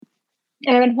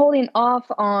And I've been holding off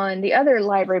on the other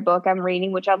library book I'm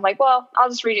reading, which I'm like, well, I'll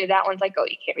just renew that one. It's like, oh,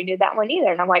 you can't renew that one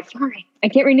either. And I'm like, fine, I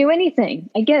can't renew anything.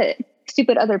 I get it.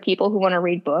 Stupid other people who want to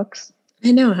read books.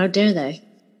 I know. How dare they?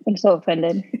 I'm so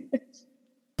offended.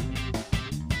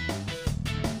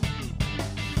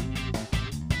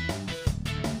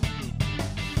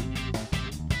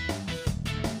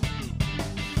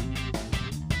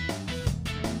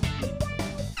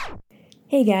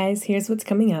 Hey guys, here's what's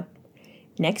coming up.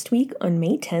 Next week, on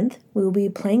May 10th, we will be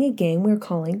playing a game we're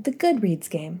calling the Goodreads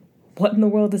game. What in the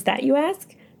world is that, you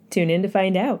ask? Tune in to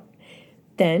find out.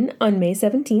 Then, on May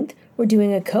 17th, we're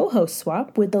doing a co-host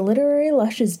swap with the Literary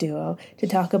Lushes duo to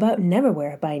talk about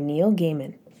Neverwhere by Neil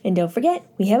Gaiman. And don't forget,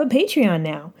 we have a Patreon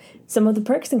now. Some of the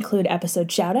perks include episode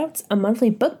shoutouts, a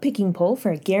monthly book-picking poll for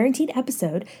a guaranteed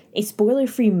episode, a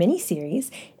spoiler-free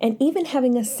mini-series, and even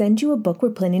having us send you a book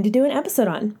we're planning to do an episode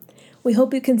on. We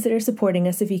hope you consider supporting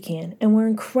us if you can, and we're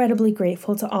incredibly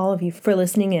grateful to all of you for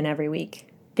listening in every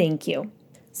week. Thank you.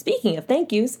 Speaking of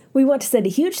thank yous, we want to send a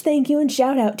huge thank you and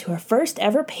shout out to our first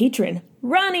ever patron,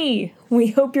 Ronnie!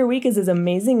 We hope your week is as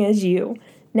amazing as you.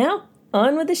 Now,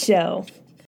 on with the show.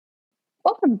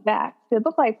 Welcome back to the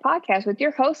Book Life Podcast with your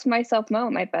host, myself, Mo,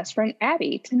 and my best friend,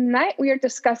 Abby. Tonight, we are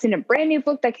discussing a brand new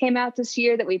book that came out this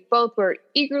year that we both were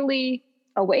eagerly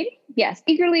awaiting. Yes,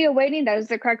 eagerly awaiting. That is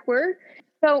the correct word.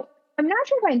 So, I'm not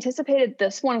sure if I anticipated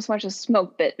this one as much as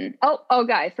Smoke Bitten. Oh,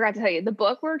 guys, forgot to tell you. The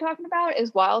book we're talking about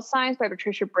is Wild Signs by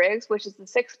Patricia Briggs, which is the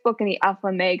 6th book in the Alpha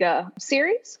Omega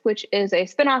series, which is a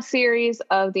spinoff series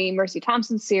of the Mercy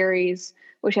Thompson series,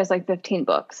 which has like 15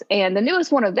 books. And the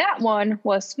newest one of that one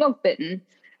was Smoke Bitten.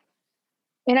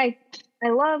 And I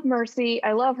love Mercy.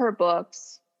 I love her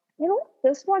books. I like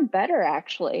this one better,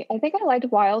 actually. I think I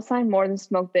liked Wild Sign more than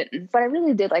Smoke Bitten, but I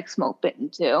really did like Smoke Bitten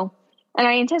too. And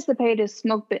I anticipated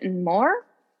Smoke Bitten more,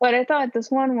 but I thought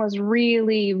this one was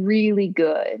really, really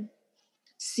good.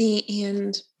 See,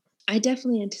 and I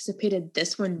definitely anticipated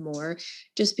this one more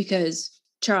just because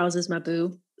Charles is my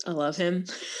boo. I love him.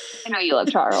 I know you love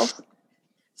Charles.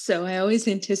 So I always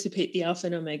anticipate the Alpha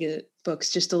and Omega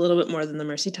books just a little bit more than the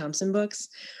Mercy Thompson books.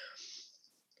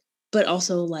 But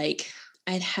also, like,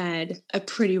 I'd had a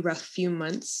pretty rough few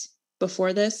months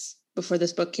before this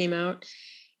book came out.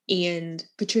 And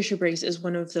Patricia Briggs is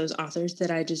one of those authors that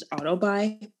I just auto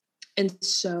buy. And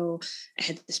so I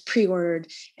had this pre-ordered,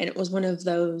 and it was one of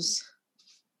those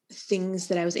things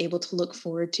that I was able to look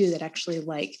forward to that actually,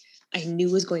 like, I knew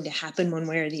was going to happen one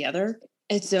way or the other.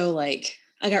 And so, like,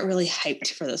 I got really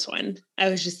hyped for this one. I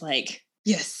was just like,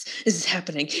 yes, this is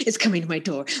happening. It's coming to my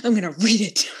door. I'm going to read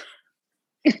it.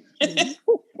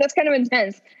 That's kind of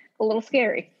intense. A little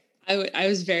scary. I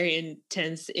was very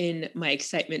intense in my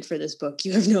excitement for this book.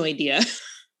 You have no idea.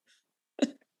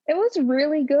 It was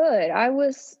really good. I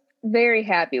was very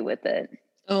happy with it.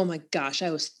 Oh my gosh, I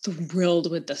was thrilled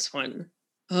with this one.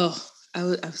 Oh, I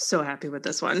was so happy with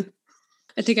this one.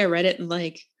 I think I read it in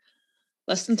like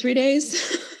less than 3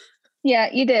 days. Yeah,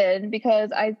 you did,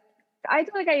 because I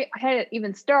feel like I hadn't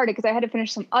even started because I had to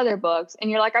finish some other books.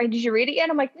 And you're like, did you read it yet?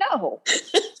 I'm like, no.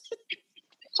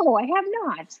 No, I have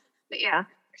not. But yeah.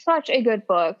 Such a good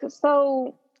book.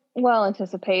 So well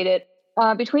anticipated.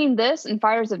 Between this and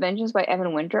Fires of Vengeance by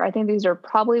Evan Winter, I think these are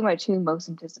probably my two most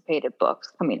anticipated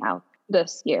books coming out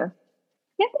this year.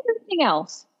 Yeah, everything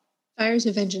else. Fires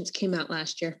of Vengeance came out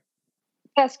last year.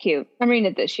 That's cute. I'm reading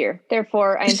it this year.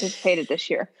 Therefore, I anticipated this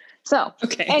year. So,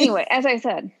 okay. Anyway, as I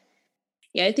said.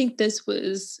 Yeah, I think this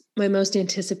was my most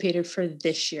anticipated for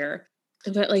this year.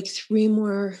 I've got like 3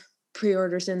 more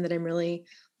pre-orders in that I'm really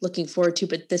looking forward to,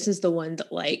 but this is the one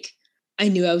that, like, I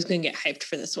knew I was going to get hyped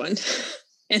for this one.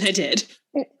 And I did.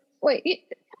 Wait,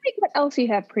 tell me what else you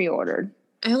have pre-ordered.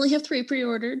 I only have 3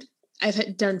 pre-ordered.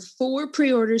 I've done 4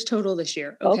 pre-orders total this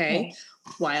year. Okay.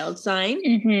 Wild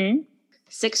Sign.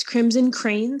 6 Crimson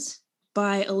Cranes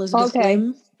by Elizabeth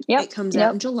Lim. Yep. It comes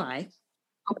out in July.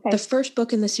 Okay. The first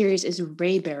book in the series is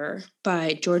Raybearer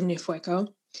by Jordan Ifueko.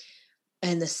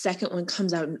 And the second one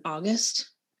comes out in August.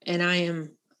 And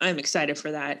I'm excited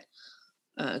for that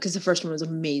because the first one was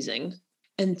amazing.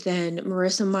 And then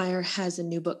Marissa Meyer has a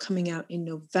new book coming out in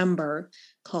November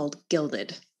called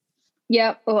Gilded.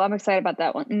 Yep. Oh, I'm excited about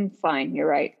that one. Fine. You're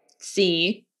right.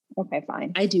 See? Okay,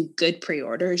 fine. I do good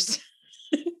pre-orders.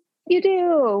 You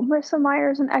do. Marissa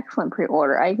Meyer is an excellent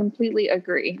pre-order. I completely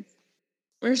agree.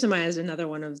 Marissa Meyer is another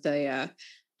one of the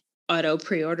auto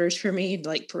pre-orders for me,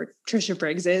 like Patricia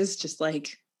Briggs is, just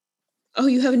like, oh,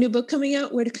 you have a new book coming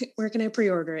out? Where can I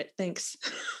pre-order it? Thanks.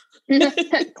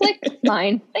 Click.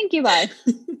 Mine. Thank you. Bye.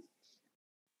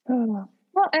 Oh.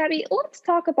 Well, Abby, let's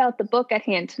talk about the book at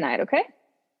hand tonight, okay?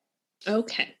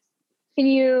 Okay. Can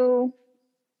you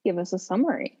give us a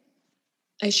summary?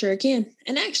 I sure can.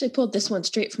 And I actually pulled this one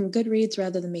straight from Goodreads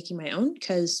rather than making my own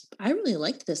because I really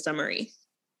liked this summary.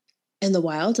 In the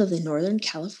wilds of the Northern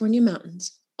California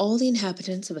mountains, all the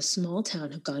inhabitants of a small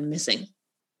town have gone missing.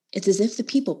 It's as if the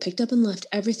people picked up and left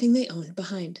everything they owned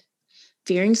behind.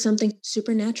 Fearing something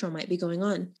supernatural might be going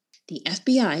on, the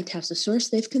FBI taps a source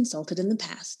they've consulted in the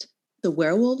past, the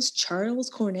werewolves Charles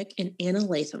Cornick and Anna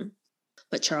Latham.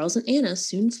 But Charles and Anna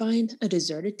soon find a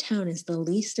deserted town is the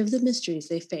least of the mysteries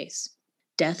they face.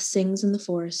 Death sings in the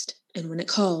forest, and when it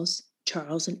calls,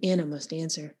 Charles and Anna must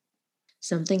answer.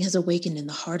 Something has awakened in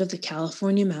the heart of the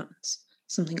California mountains,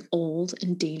 something old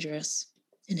and dangerous,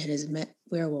 and it has met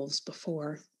werewolves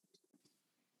before.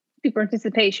 Super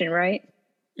anticipation, right?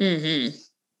 Mm-hmm.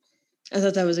 I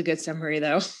thought that was a good summary,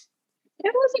 though.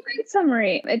 It was a great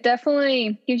summary. It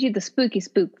definitely gives you the spooky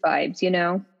spook vibes, you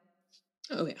know?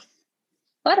 Oh, yeah.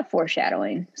 A lot of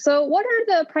foreshadowing. So what are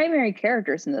the primary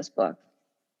characters in this book?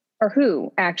 Or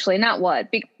who, actually, not what.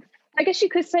 I guess you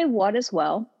could say what as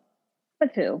well,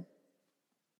 but who?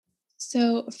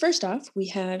 So first off, we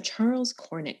have Charles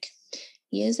Cornick.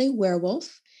 He is a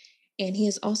werewolf, and he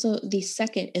is also the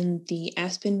second in the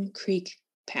Aspen Creek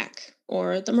pack,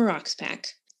 or the Marox pack.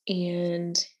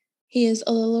 And he is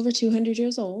a little over 200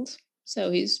 years old, so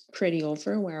he's pretty old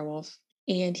for a werewolf.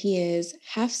 And he is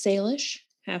half Salish,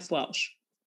 half Welsh.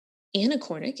 Anna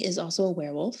Cornick is also a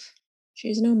werewolf.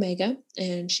 She's an Omega,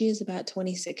 and she is about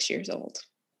 26 years old.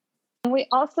 And we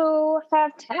also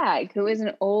have Tag, who is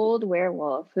an old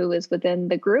werewolf who is within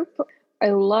the group. I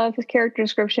love his character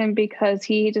description because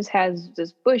he just has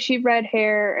this bushy red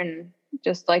hair and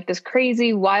just like this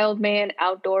crazy wild man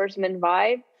outdoorsman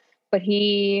vibe. But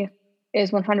he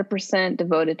is 100%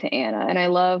 devoted to Anna, and I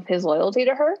love his loyalty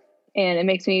to her, and it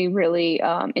makes me really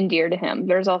endeared to him.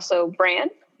 There's also Bran,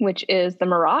 which is the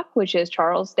Maroc, which is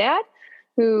Charles' dad,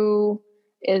 who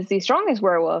is the strongest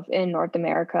werewolf in North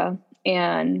America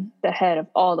and the head of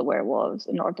all the werewolves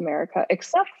in North America,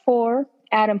 except for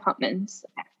Adam Huntman's,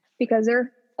 because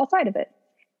they're outside of it.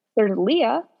 There's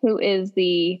Leah, who is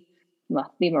the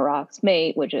Maroc's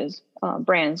mate, which is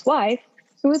Bran's wife,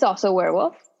 who is also a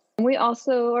werewolf. We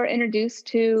also are introduced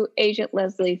to Agent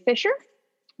Leslie Fisher,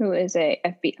 who is a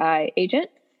FBI agent,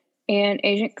 and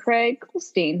Agent Craig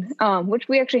Goldstein, which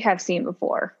we actually have seen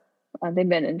before. They've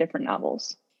been in different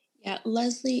novels. Yeah,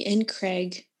 Leslie and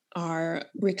Craig are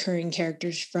recurring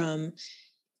characters from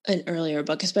an earlier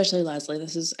book, especially Leslie.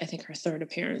 This is, I think, her third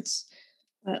appearance.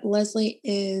 Leslie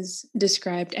is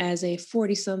described as a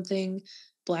 40-something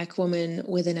Black woman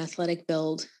with an athletic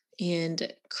build,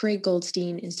 and Craig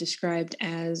Goldstein is described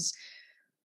as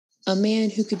a man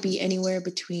who could be anywhere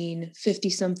between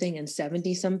 50-something and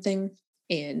 70-something.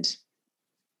 And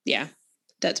yeah,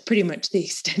 that's pretty much the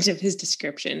extent of his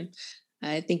description.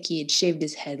 I think he had shaved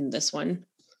his head in this one.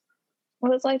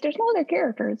 Well, it's like there's no other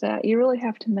characters that you really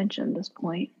have to mention at this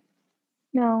point.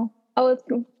 No. Oh, it's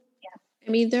cool. I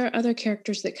mean, there are other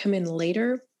characters that come in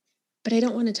later, but I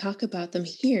don't want to talk about them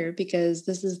here because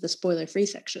this is the spoiler-free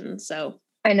section, so.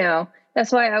 I know.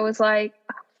 That's why I was like,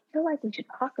 I feel like we should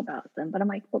talk about them, but I'm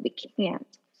like, well, we can't.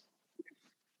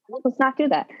 Let's not do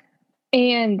that.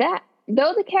 And that,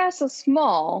 though the cast is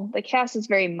small, the cast is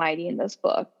very mighty in this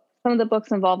book. Some of the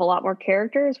books involve a lot more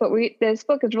characters, but this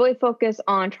book is really focused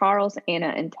on Charles, Anna,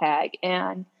 and Tag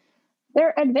and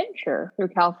their adventure through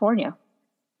California.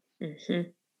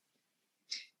 Mm-hmm.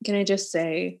 Can I just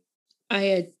say, I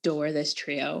adore this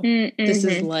trio. Mm-hmm. This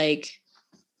is like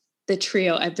the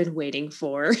trio I've been waiting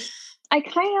for. I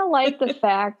kind of like the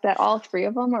fact that all three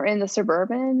of them are in the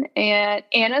Suburban, and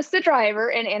Anna's the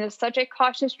driver, and Anna's such a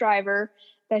cautious driver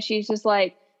that she's just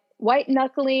like white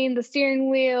knuckling the steering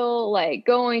wheel, like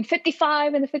going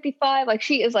 55 in the 55. Like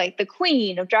she is like the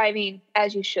queen of driving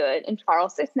as you should. And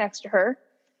Charles sits next to her.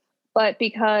 But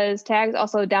because Tag's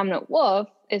also a dominant wolf,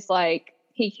 it's like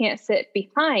he can't sit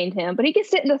behind him, but he can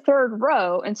sit in the third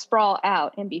row and sprawl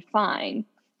out and be fine.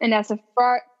 And that's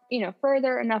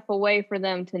further enough away for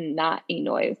them to not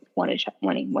annoy one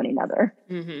another.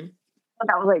 Mm-hmm.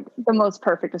 That was like the most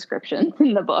perfect description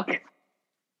in the book.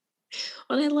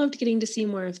 Well, I loved getting to see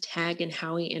more of Tag and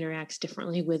how he interacts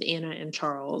differently with Anna and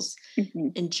Charles. Mm-hmm.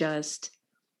 And just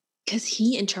because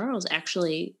he and Charles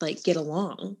actually like get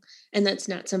along. And that's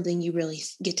not something you really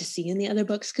get to see in the other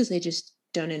books because they just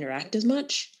don't interact as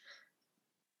much.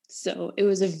 So it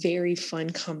was a very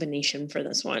fun combination for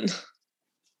this one.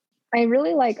 I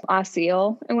really like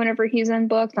Asil, and whenever he's in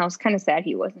books, I was kind of sad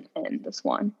he wasn't in this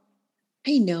one.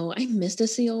 I know, I missed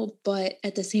Asil, but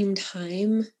at the same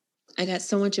time, I got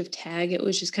so much of Tag, it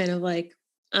was just kind of like,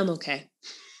 I'm okay.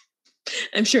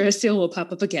 I'm sure Asil will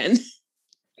pop up again.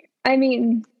 I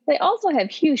mean, they also have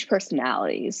huge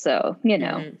personalities, so, you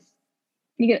know.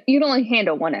 You'd only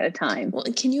handle one at a time. Well,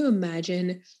 can you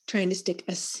imagine trying to stick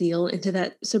a seal into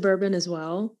that Suburban as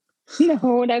well?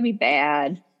 No, that'd be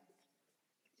bad.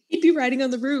 He'd be riding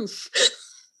on the roof.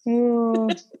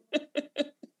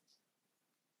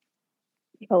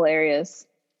 Hilarious.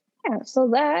 Yeah, so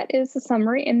that is the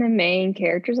summary and the main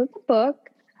characters of the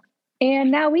book. And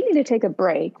now we need to take a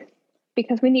break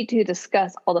because we need to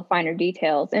discuss all the finer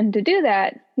details. And to do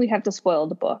that, we have to spoil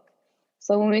the book.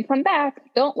 So when we come back,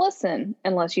 don't listen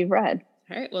unless you've read.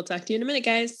 All right, we'll talk to you in a minute,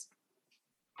 guys.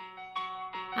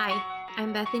 Hi,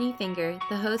 I'm Bethany Finger,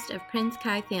 the host of Prince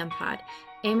Kai Fan Pod,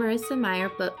 a Marissa Meyer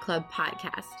Book Club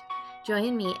podcast.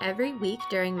 Join me every week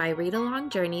during my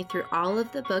read-along journey through all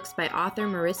of the books by author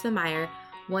Marissa Meyer,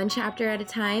 one chapter at a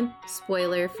time,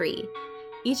 spoiler-free.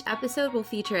 Each episode will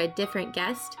feature a different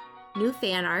guest, new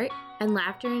fan art, and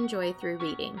laughter and joy through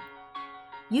reading.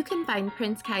 You can find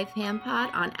Prince Kai Fan Pod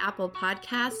on Apple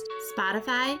Podcasts,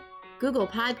 Spotify, Google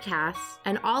Podcasts,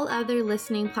 and all other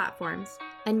listening platforms.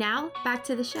 And now, back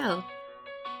to the show.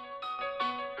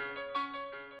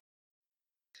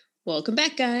 Welcome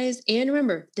back, guys. And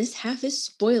remember, this half is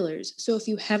spoilers. So if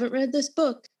you haven't read this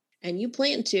book and you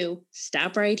plan to,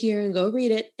 stop right here and go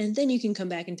read it. And then you can come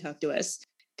back and talk to us.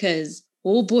 Because,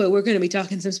 oh boy, we're going to be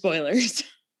talking some spoilers.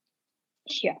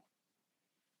 Yeah.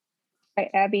 All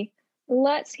right, Abby,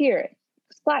 let's hear it.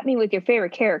 Slap me with your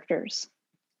favorite characters.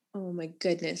 Oh my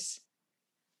goodness.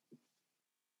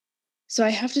 So I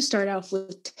have to start off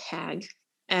with Tag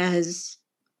as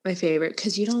my favorite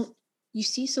because you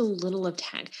see so little of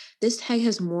Tag. This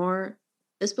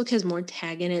book has more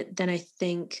Tag in it than I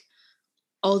think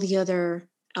all the other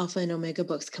Alpha and Omega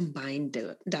books combined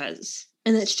does.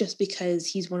 And that's just because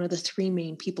he's one of the three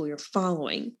main people you're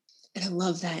following. And I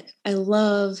love that. I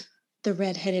love the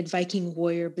redheaded Viking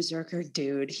warrior berserker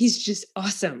dude. He's just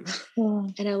awesome. Yeah.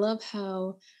 And I love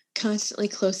how constantly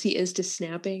close he is to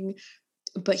snapping,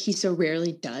 but he so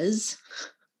rarely does,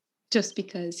 just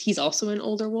because he's also an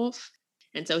older wolf.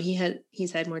 And so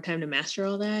he's had more time to master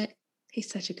all that.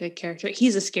 He's such a good character.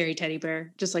 He's a scary teddy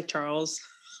bear, just like Charles.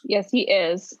 Yes, he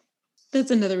is. That's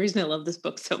another reason I love this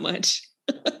book so much.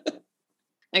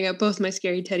 I got both my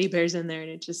scary teddy bears in there,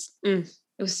 and it just, it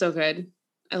was so good.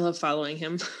 I love following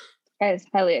him. That is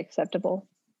highly acceptable.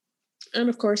 And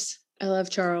of course, I love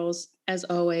Charles, as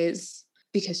always,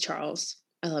 because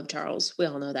I love Charles. We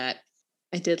all know that.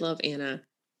 I did love Anna.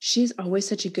 She's always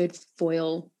such a good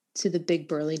foil to the big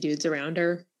burly dudes around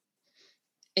her.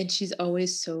 And she's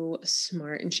always so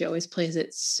smart, and she always plays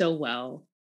it so well.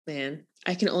 Man,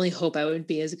 I can only hope I would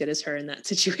be as good as her in that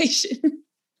situation.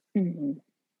 Mm-hmm.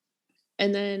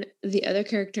 And then the other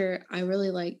character I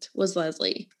really liked was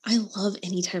Leslie. I love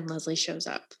anytime Leslie shows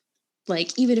up.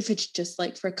 Like, even if it's just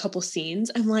like for a couple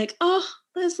scenes, I'm like, oh,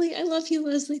 Leslie, I love you,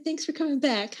 Leslie. Thanks for coming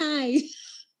back. Hi.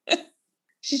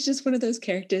 She's just one of those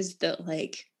characters that,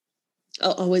 like,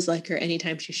 I'll always like her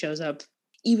anytime she shows up.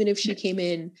 Even if she came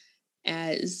in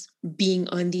as being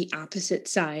on the opposite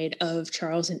side of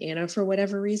Charles and Anna for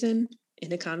whatever reason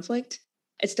in a conflict,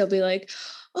 I'd still be like,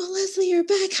 oh, Leslie, you're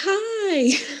back.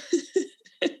 Hi.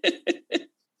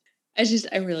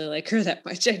 I really like her that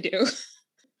much. I do.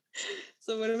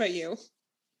 So what about you?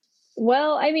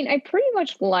 Well, I mean, I pretty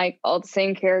much like all the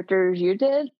same characters you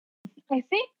did. I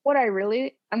think I'm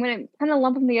going to kind of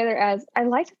lump them together as I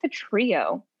liked the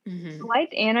trio. Mm-hmm. I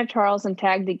liked Anna, Charles, and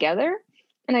Tag together.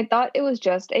 And I thought it was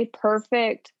just a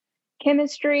perfect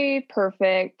chemistry,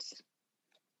 perfect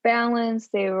balance.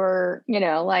 They were,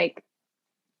 like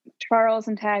Charles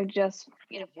and Tag just,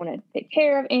 want to take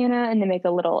care of Anna and they make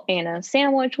a little Anna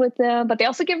sandwich with them. But they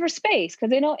also give her space because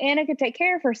they know Anna can take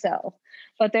care of herself.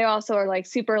 But they also are like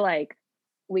super like,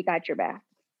 we got your back.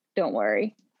 Don't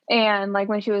worry. And like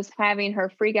when she was having her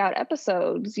freak out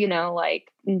episodes,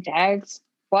 like in Tag's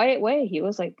quiet way, he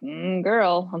was like,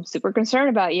 girl, I'm super concerned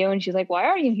about you. And she's like, why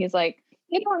are you? He's like,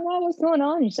 you don't know what's going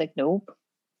on. And she's like, nope.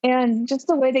 And just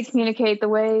the way they communicate, the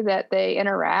way that they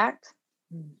interact,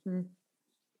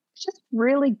 it's just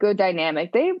really good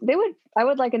dynamic. I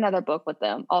would like another book with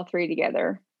them, all three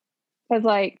together. Because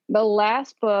like the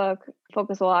last book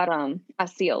focused a lot on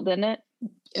Asil, didn't it?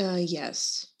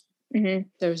 Yes. Mm-hmm.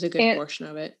 There was a good portion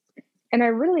of it. And I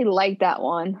really like that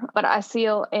one, but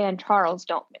Asil and Charles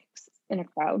don't mix in a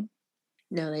crowd.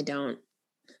 No, they don't.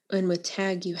 And with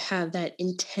Tag, you have that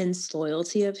intense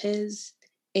loyalty of his.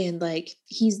 And like,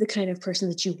 he's the kind of person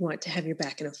that you want to have your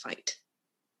back in a fight.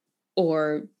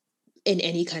 Or in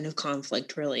any kind of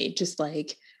conflict, really. Just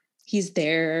like, he's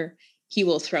there. He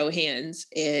will throw hands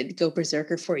and go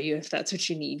berserker for you if that's what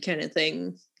you need, kind of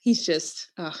thing. He's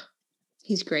just,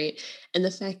 he's great. And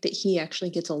the fact that he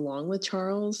actually gets along with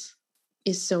Charles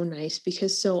is so nice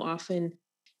because so often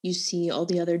you see all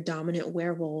the other dominant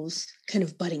werewolves kind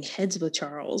of butting heads with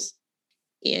Charles.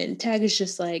 And Tag is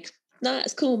just like, nah,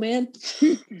 it's cool, man.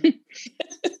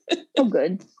 Oh,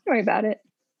 good. Don't worry about it.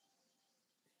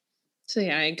 So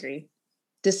yeah, I agree.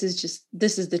 This is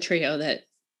the trio that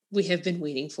we have been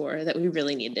waiting for, that we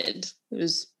really needed. It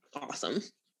was awesome.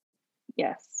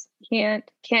 Yes. Can't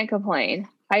complain.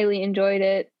 Highly enjoyed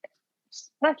it.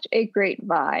 Such a great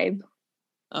vibe.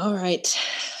 All right.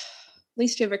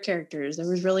 Least favorite characters. There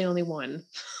was really only one.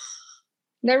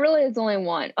 There really is only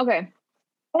one. Okay.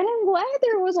 And I'm glad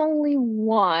there was only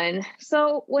one.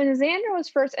 So when Xander was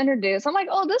first introduced, I'm like,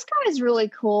 oh, this guy's really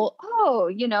cool. Oh,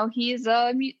 he's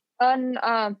a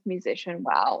musician.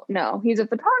 Wow. No, he's a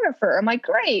photographer. I'm like,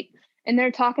 great. And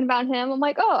they're talking about him. I'm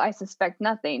like, oh, I suspect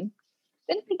nothing.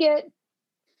 Then we get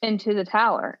into the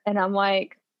tower. And I'm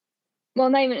like, well,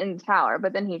 not even in the tower,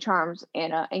 but then he charms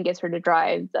Anna and gets her to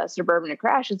drive the Suburban and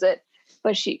crashes it.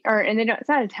 But it's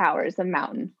not a tower, it's a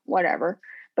mountain, whatever.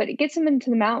 But it gets him into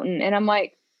the mountain, and I'm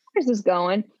like, where's this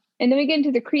going? And then we get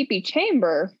into the creepy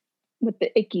chamber with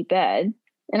the icky bed,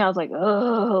 and I was like,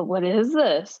 oh, what is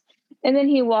this? And then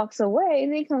he walks away,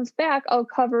 and then he comes back all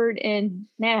covered in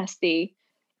nasty.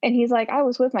 And he's like, I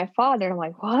was with my father. And I'm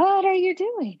like, what are you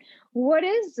doing? What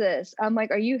is this? I'm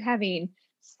like, are you having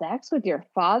sex with your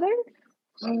father?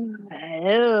 Ew.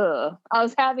 I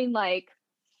was having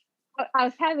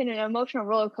an emotional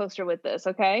roller coaster with this,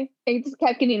 okay? It just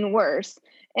kept getting worse.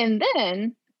 And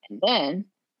then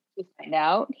you find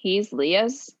out he's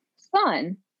Leah's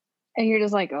son. And you're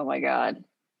just like, oh my God.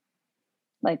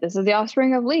 Like, this is the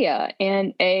offspring of Leah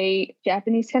and a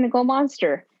Japanese tentacle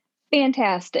monster.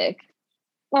 Fantastic.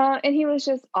 And he was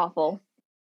just awful.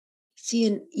 See,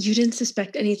 and you didn't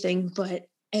suspect anything, but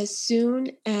as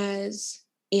soon as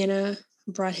Anna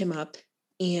brought him up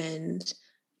and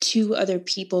two other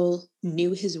people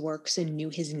knew his works and knew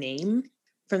his name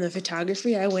from the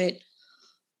photography, I went,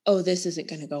 oh, this isn't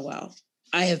going to go well.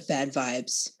 I have bad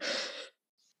vibes.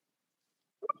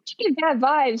 You get bad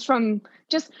vibes from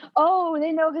just, oh,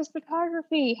 they know his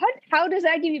photography. How does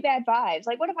that give you bad vibes?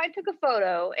 Like, what if I took a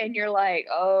photo and you're like,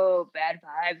 oh, bad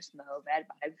vibes? No, bad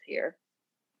vibes here.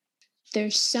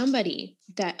 There's somebody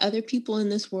that other people in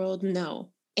this world know,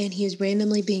 and he is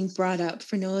randomly being brought up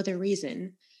for no other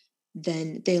reason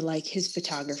than they like his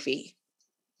photography.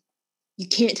 You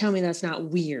can't tell me that's not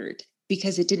weird,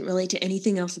 because it didn't relate to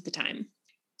anything else at the time.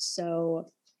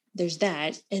 So there's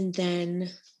that. And then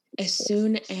as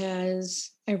soon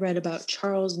as I read about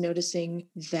Charles noticing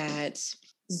that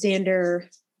Xander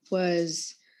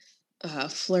was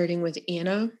flirting with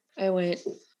Anna, I went,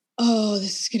 oh,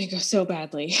 this is going to go so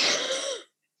badly.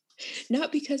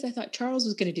 Not because I thought Charles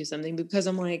was going to do something, but because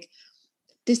I'm like,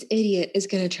 this idiot is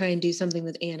going to try and do something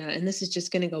with Anna, and this is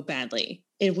just going to go badly.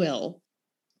 It will.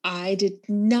 I did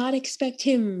not expect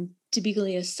him to be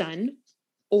Leah's son,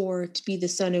 or to be the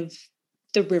son of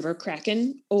the river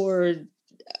kraken, or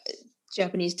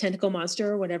Japanese tentacle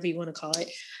monster, or whatever you want to call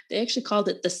it. They actually called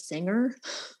it the singer.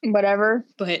 Whatever.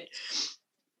 But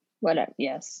whatever,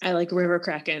 yes. I like river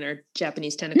kraken or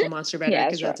Japanese tentacle monster better,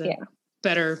 because that's a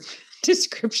better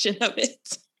description of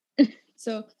it.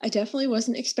 So I definitely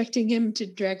wasn't expecting him to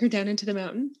drag her down into the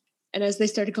mountain. And as they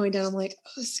started going down, I'm like,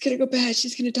 oh, this is going to go bad.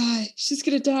 She's going to die. She's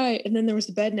going to die. And then there was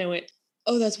the bed, and I went,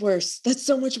 oh, that's worse. That's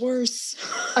so much worse.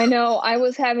 I know. I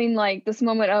was having like this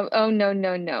moment of, oh, no,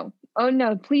 no, no. Oh,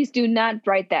 no, please do not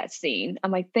write that scene.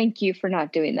 I'm like, thank you for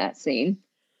not doing that scene.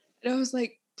 And I was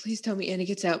like, please tell me Annie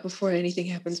gets out before anything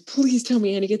happens. Please tell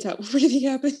me Annie gets out before anything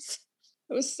happens.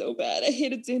 That was so bad. I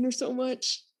hated Xander so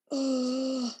much.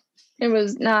 Oh. It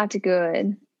was not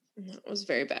good. It was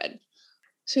very bad.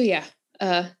 So yeah,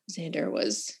 Xander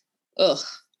was, ugh.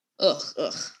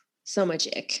 So much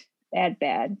ick.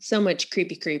 Bad. So much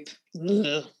creep.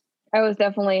 Ugh. I was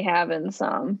definitely having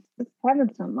some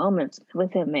moments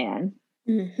with him, man.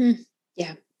 Mm-hmm.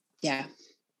 Yeah.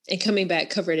 And coming back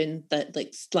covered in that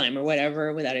like slime or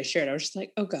whatever without a shirt, I was just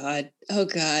like, oh God.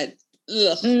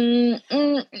 Ugh.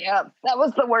 Yeah, that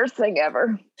was the worst thing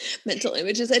ever. Mental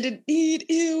images I didn't need.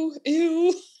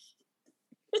 Ew.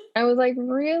 I was like,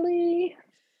 really?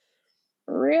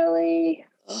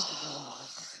 Oh.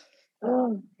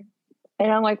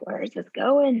 And I'm like, where is this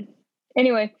going?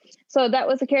 Anyway, so that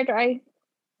was the character I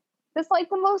disliked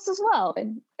the most as well.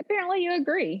 And apparently you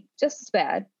agree. Just as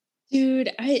bad. Dude,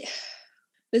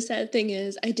 the sad thing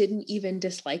is I didn't even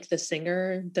dislike the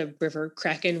singer, the river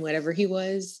kraken, whatever he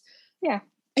was. Yeah.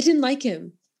 I didn't like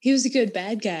him. He was a good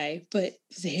bad guy, but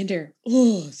Xander.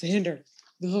 Oh.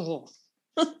 Xander's,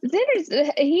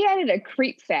 he added a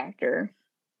creep factor.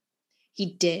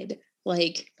 He did.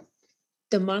 Like,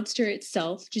 the monster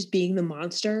itself, just being the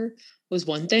monster, was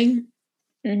one thing.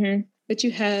 Mm-hmm. But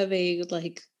you have a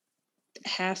like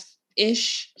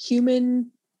half-ish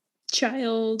human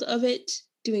child of it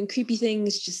doing creepy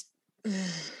things, just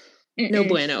no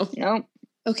bueno. Nope.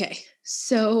 Okay,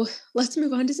 so let's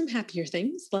move on to some happier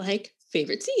things like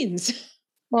favorite scenes.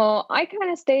 Well, I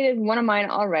kind of stated one of mine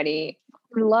already.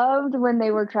 Loved when they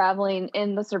were traveling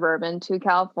in the Suburban to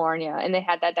California and they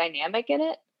had that dynamic in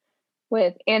it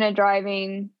with Anna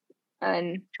driving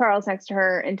and Charles next to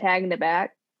her and tagging the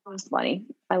back. It was funny.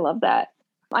 I love that.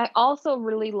 I also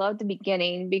really loved the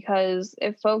beginning because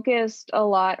it focused a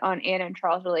lot on Anna and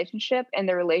Charles' relationship and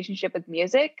their relationship with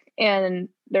music and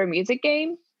their music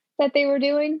game that they were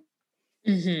doing.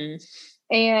 Mm-hmm.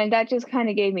 And that just kind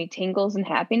of gave me tingles and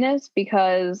happiness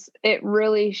because it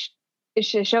really it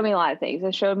showed me a lot of things.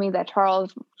 It showed me that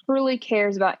Charles truly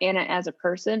cares about Anna as a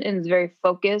person and is very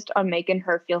focused on making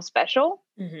her feel special.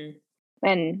 Mm-hmm.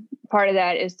 And part of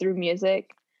that is through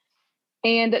music.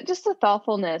 And just the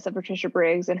thoughtfulness of Patricia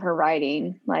Briggs and her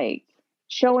writing, like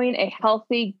showing a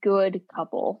healthy, good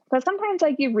couple. Because sometimes,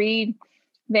 like, you read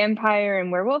vampire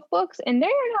and werewolf books, and they're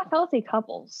not healthy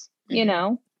couples, you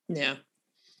know? Yeah.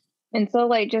 And so,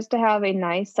 like, just to have a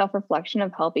nice self-reflection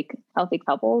of healthy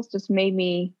couples just made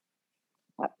me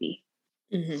happy.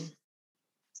 Mm-hmm.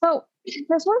 So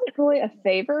this wasn't really a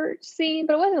favorite scene,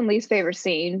 but it wasn't least favorite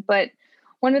scene. But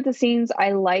one of the scenes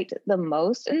I liked the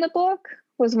most in the book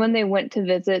was when they went to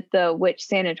visit the witch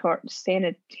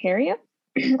sanitarium,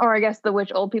 or I guess the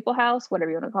witch old people house,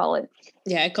 whatever you want to call it.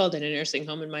 Yeah, I called it a nursing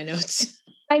home in my notes.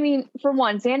 I mean, for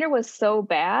one, Xander was so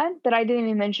bad that I didn't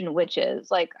even mention witches.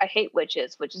 Like, I hate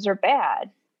witches. Witches are bad.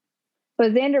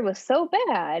 But Xander was so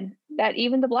bad that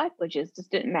even the black witches just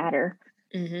didn't matter.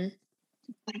 Mm-hmm.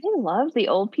 But I loved the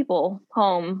old people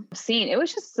home scene. It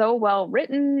was just so well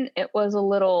written. It was a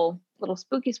little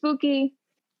spooky.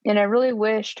 And I really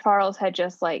wish Charles had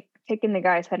just like taken the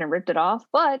guy's head and ripped it off.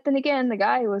 But then again, the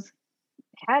guy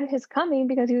had his coming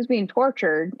because he was being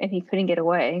tortured and he couldn't get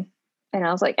away. And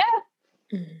I was like,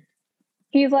 Mm-hmm.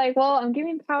 He's like, well, I'm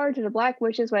giving power to the black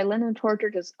witches by letting them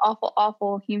torture this awful,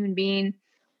 awful human being.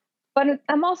 But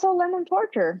I'm also letting them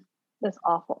torture this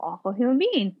awful, awful human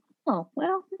being. Oh,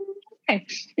 well, okay.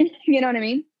 You know what I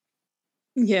mean?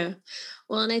 Yeah.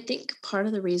 Well, and I think part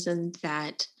of the reason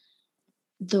that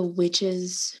the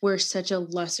witches were such a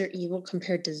lesser evil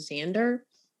compared to Xander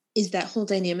is that whole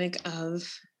dynamic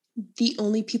of the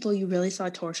only people you really saw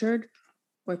tortured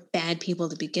were bad people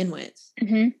to begin with.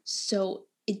 Mm-hmm. So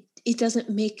it doesn't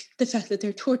make the fact that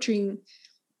they're torturing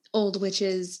old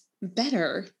witches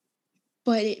better,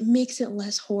 but it makes it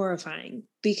less horrifying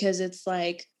because it's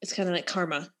kind of like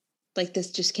karma. Like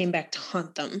this just came back to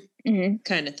haunt them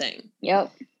kind of thing.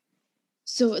 Yep.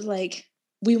 So like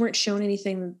we weren't shown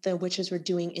anything the witches were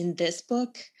doing in this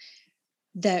book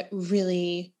that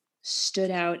really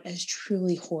stood out as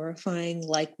truly horrifying,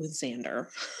 like with Xander.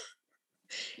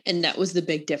 And that was the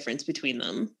big difference between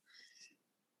them.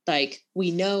 Like,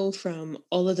 we know from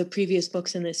all of the previous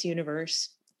books in this universe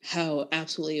how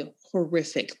absolutely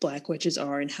horrific black witches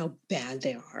are and how bad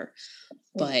they are.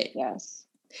 But yes,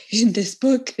 in this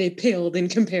book, they paled in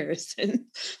comparison.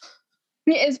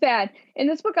 it's bad. In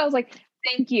this book, I was like,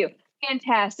 thank you.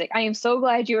 Fantastic. I am so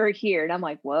glad you are here. And I'm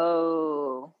like,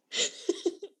 whoa.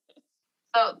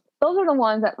 So those are the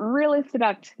ones that really stood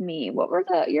out to me. What were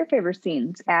your favorite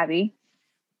scenes, Abby?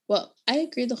 Well, I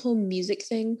agree the whole music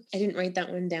thing. I didn't write that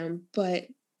one down, but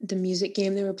the music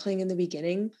game they were playing in the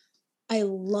beginning, I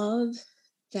love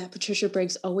that Patricia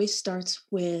Briggs always starts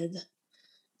with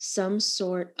some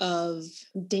sort of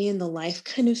day in the life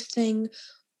kind of thing,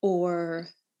 or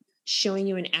showing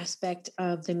you an aspect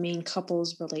of the main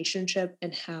couple's relationship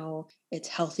and how it's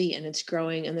healthy and it's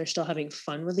growing and they're still having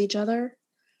fun with each other.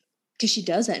 Because she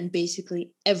does that in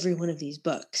basically every one of these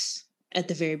books at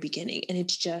the very beginning. And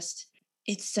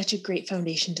it's such a great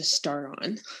foundation to start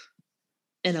on.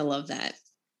 And I love that.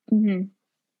 Mm-hmm.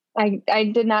 I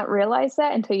did not realize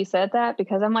that until you said that,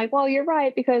 because I'm like, well, you're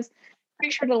right, because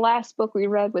pretty sure the last book we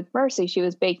read with Mercy, she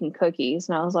was baking cookies.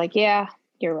 And I was like, yeah,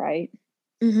 you're right.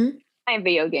 Mm-hmm. I have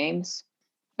video games.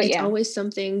 But it's yeah. always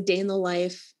something day in the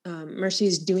life.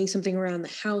 Mercy's doing something around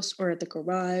the house or at the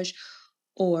garage,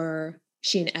 or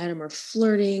she and Adam are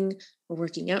flirting or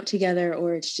working out together,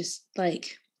 or it's just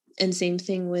like, and same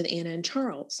thing with Anna and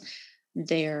Charles.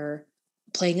 They're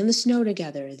playing in the snow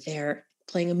together. They're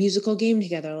playing a musical game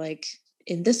together, like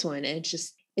in this one. And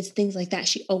it's things like that.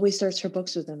 She always starts her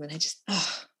books with them. And I just,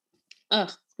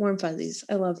 warm fuzzies.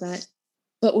 I love that.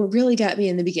 But what really got me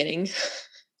in the beginning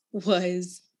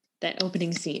was that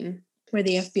opening scene where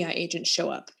the FBI agents show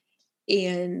up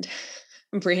and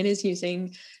Bran is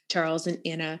using Charles and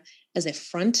Anna as a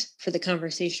front for the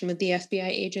conversation with the FBI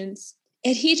agents.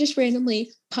 And he just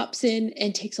randomly pops in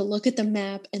and takes a look at the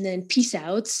map and then peace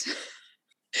outs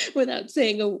without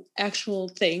saying an actual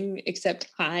thing except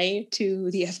hi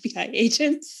to the FBI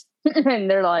agents. And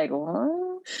they're like,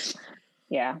 what?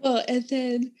 Yeah. Well, and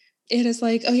then it is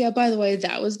like, oh yeah, by the way,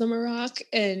 that was the Maroc.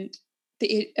 And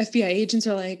the FBI agents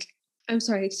are like, I'm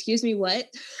sorry, excuse me, what?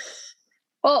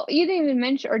 Well, you didn't even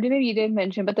mention, or maybe you did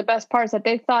mention, but the best part is that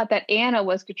they thought that Anna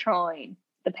was controlling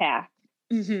the pack.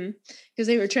 Mm-hmm. Because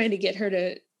they were trying to get her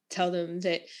to tell them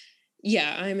that,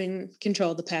 yeah, I'm in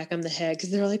control of the pack, I'm the head.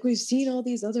 Because they're like, we've seen all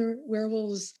these other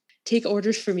werewolves take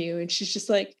orders from you. And she's just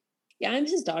like, yeah, I'm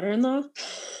his daughter-in-law.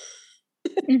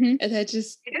 Mm-hmm. And that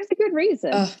just... There's a good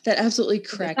reason. that absolutely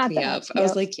cracked me up. Yep. I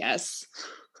was like, yes.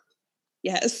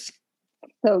 Yes.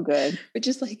 So good. But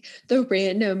just like the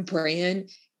random Bran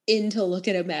in to look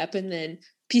at a map and then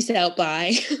peace out,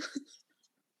 bye.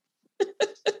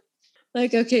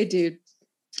 Like, okay, dude.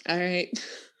 All right.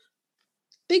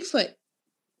 Bigfoot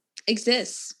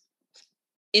exists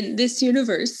in this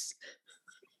universe.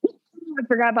 I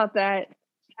forgot about that.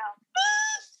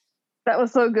 That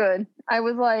was so good. I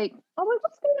was like, oh,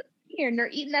 what's going on here? And they're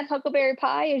eating that huckleberry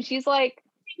pie, and she's like,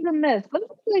 the myth. I'm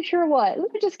not really sure what.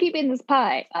 Let me just keep eating this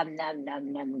pie. Nom,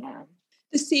 nom, nom, nom.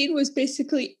 The scene was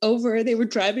basically over. They were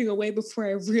driving away before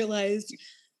I realized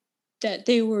that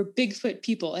they were Bigfoot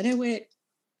people. And I went,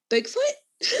 Bigfoot?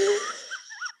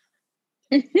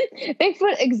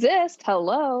 Bigfoot exists.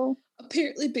 Hello.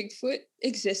 Apparently Bigfoot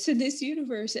exists in this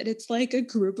universe, and it's like a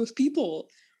group of people.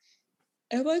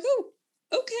 And I'm like, oh,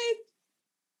 okay.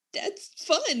 That's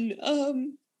fun.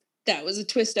 That was a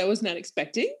twist I was not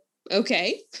expecting.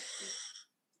 Okay.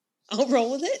 I'll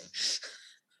roll with it.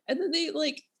 And then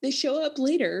they show up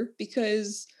later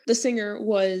because the singer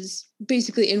was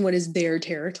basically in what is their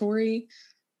territory,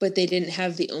 but they didn't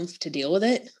have the oomph to deal with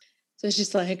it. So it's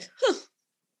just like, huh,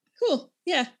 cool.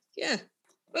 Yeah.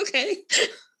 Okay.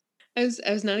 I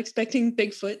was not expecting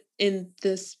Bigfoot in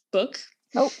this book.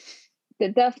 Nope.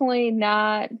 Definitely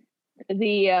not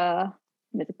the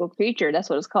mythical creature, that's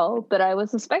what it's called, that I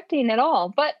was suspecting at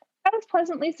all. But I was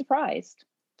pleasantly surprised.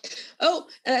 Oh,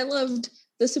 and I loved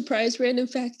the surprise random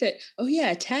fact that, oh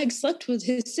yeah, Tag slept with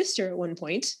his sister at one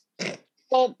point.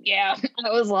 Well, yeah.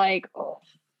 I was like, oh,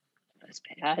 that's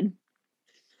bad.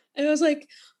 And I was like,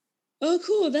 oh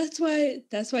cool, that's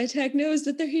why Tag knows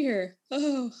that they're here.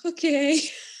 Oh, okay.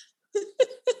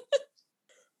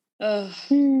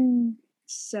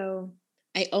 So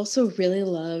I also really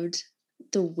loved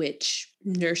the witch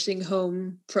nursing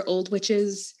home for old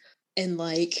witches. And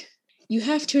like, you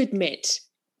have to admit,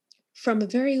 from a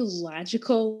very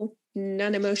logical,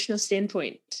 non-emotional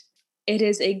standpoint, it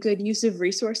is a good use of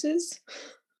resources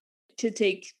to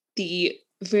take the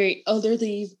very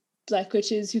elderly Black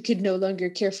witches who could no longer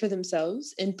care for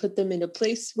themselves and put them in a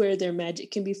place where their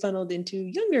magic can be funneled into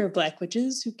younger Black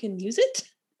witches who can use it.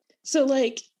 So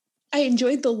like, I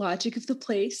enjoyed the logic of the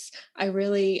place. I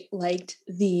really liked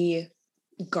the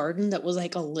garden that was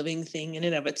like a living thing in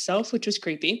and of itself, which was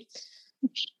creepy.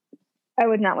 I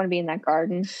would not want to be in that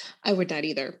garden. I would not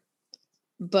either.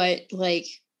 But like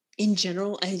in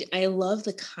general, I love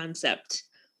the concept.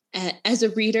 As a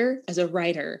reader, as a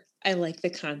writer, I like the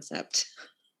concept.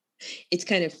 It's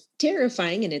kind of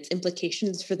terrifying in its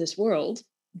implications for this world,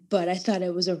 but I thought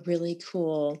it was a really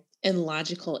cool and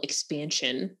logical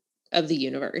expansion of the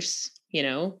universe, you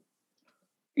know?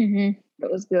 Mm-hmm.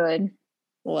 It was good.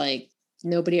 Like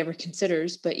nobody ever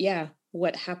considers, but yeah,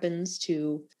 what happens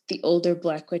to the older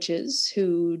Black witches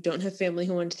who don't have family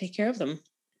who want to take care of them?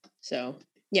 So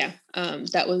yeah,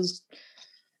 that was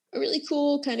a really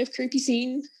cool kind of creepy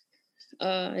scene.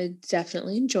 I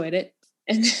definitely enjoyed it.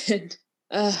 And then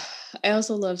I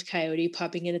also loved Coyote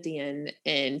popping in at the end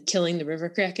and killing the river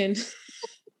kraken.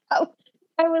 Oh,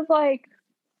 I was like,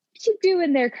 what you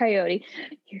doing there, Coyote?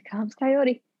 Here comes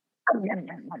Coyote. Yum, yum,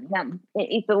 yum, yum. It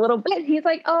eats a little bit. He's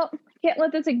like, oh, can't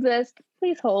let this exist.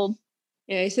 Please hold.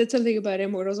 Yeah, he said something about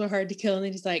immortals are hard to kill, and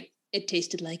then he's like, it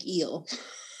tasted like eel.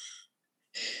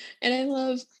 And I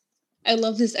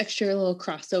love this extra little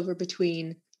crossover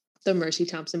between the Mercy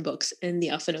Thompson books and the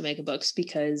Alpha and Omega books,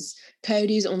 because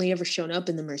Coyote's only ever shown up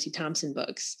in the Mercy Thompson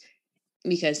books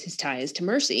because his tie is to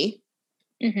Mercy.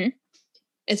 Mm-hmm.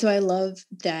 And so I love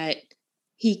that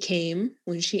he came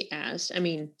when she asked. I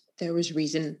mean, there was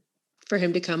reason for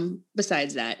him to come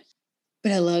besides that.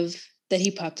 But I love that he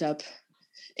popped up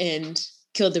and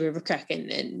killed the river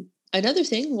kraken. And another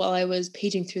thing, while I was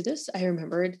paging through this, I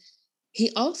remembered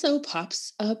he also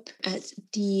pops up at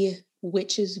the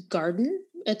witch's garden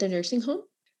at the nursing home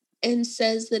and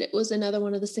says that it was another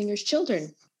one of the singer's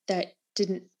children that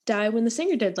didn't die when the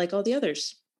singer did, like all the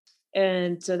others.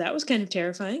 And so that was kind of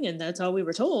terrifying, and that's all we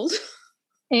were told.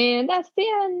 And that's the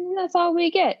end. That's all we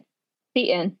get.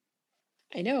 The end.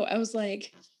 I know. I was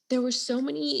like, there were so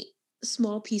many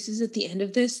small pieces at the end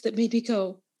of this that made me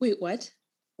go, wait, what?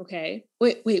 Okay.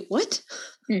 Wait, what?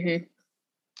 Mm-hmm.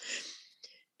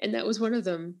 And that was one of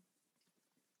them.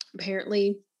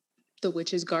 Apparently, the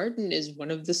witch's garden is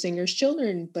one of the singer's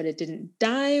children, but it didn't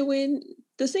die when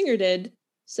the singer did.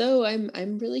 So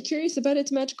I'm really curious about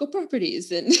its magical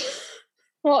properties. And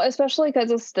Well, especially because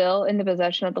it's still in the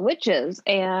possession of the witches,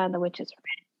 and the witches are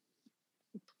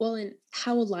bad. well, and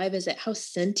how alive is it? How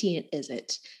sentient is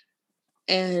it?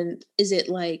 And is it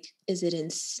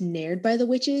ensnared by the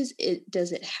witches?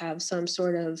 Does it have some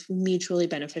sort of mutually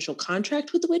beneficial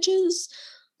contract with the witches?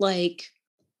 Like,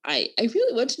 I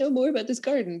really want to know more about this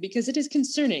garden because it is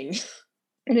concerning.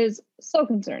 It is so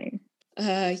concerning.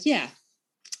 Yeah.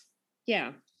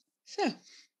 So,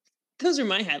 those are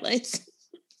my highlights.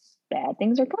 Bad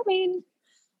things are coming.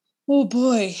 Oh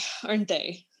boy, aren't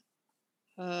they?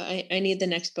 I need the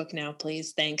next book now,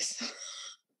 please. Thanks.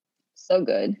 So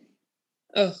good.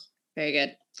 Oh, very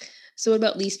good. So what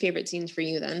about least favorite scenes for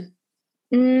you then?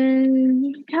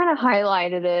 Kind of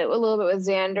highlighted it a little bit with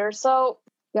Xander. So,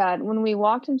 God, when we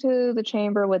walked into the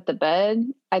chamber with the bed,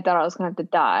 I thought I was going to have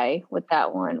to die with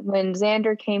that one. When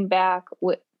Xander came back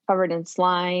covered in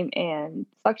slime and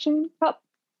suction cup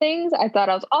things, I thought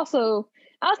I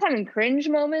was having cringe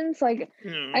moments. Like,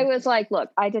 I was like, look,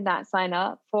 I did not sign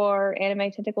up for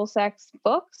anime tentacle sex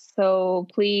books, so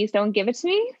please don't give it to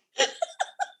me.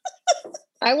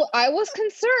 I was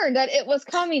concerned that it was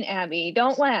coming, Abby.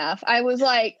 Don't laugh. I was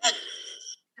like,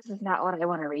 this is not what I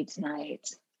want to read tonight.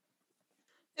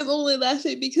 I'm only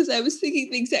laughing because I was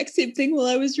thinking the exact same thing while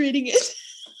I was reading it.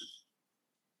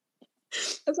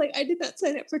 I was like, I did not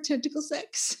sign up for tentacle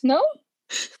sex. No?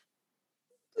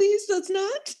 Please, let's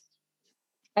not.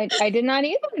 I did not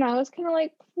either. And I was kind of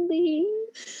like,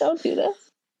 please don't do this.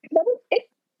 But it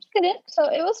didn't. So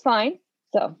it was fine.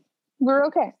 So we're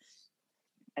okay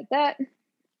at that.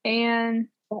 And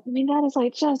I mean, that is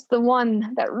like just the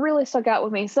one that really stuck out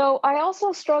with me. So I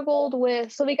also struggled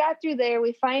with, so we got through there.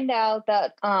 We find out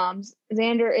that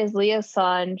Xander is Leah's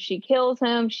son. She kills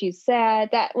him. She's sad.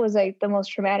 That was like the most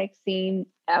traumatic scene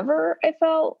ever. I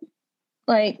felt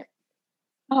like,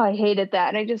 oh, I hated that.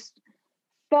 And I just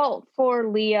felt for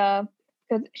Leah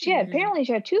because apparently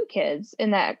she had 2 kids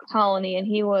in that colony and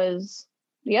he was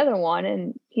the other one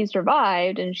and he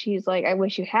survived. And she's like, I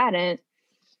wish you hadn't.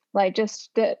 Like,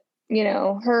 just that,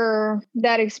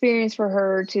 that experience for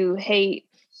her to hate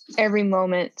every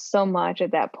moment so much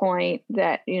at that point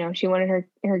that, she wanted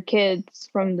her kids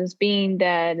from this being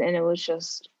dead. And it was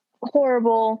just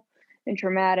horrible and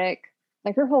traumatic.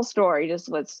 Like, her whole story just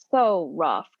was so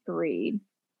rough to read.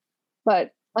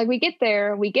 But like, we get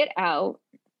there, we get out,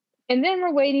 and then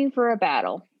we're waiting for a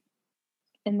battle.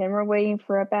 And then we're waiting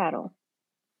for a battle.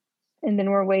 And then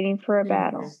we're waiting for a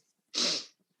battle.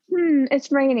 It's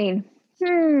raining.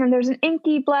 And there's an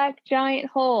inky black giant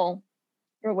hole.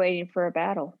 We're waiting for a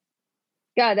battle.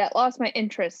 God, that lost my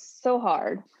interest so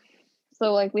hard.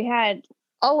 So like we had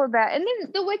all of that. And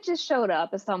then the witches showed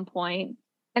up at some point.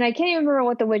 And I can't even remember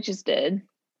what the witches did.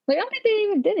 Like, I don't think they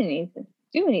even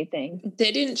do anything.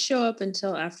 They didn't show up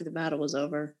until after the battle was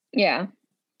over. Yeah.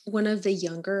 One of the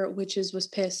younger witches was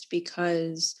pissed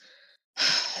because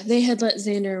they had let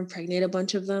Xander impregnate a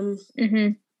bunch of them.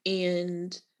 Mm-hmm.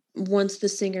 And once the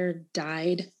singer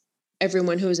died,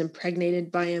 everyone who was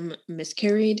impregnated by him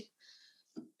miscarried.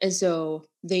 And so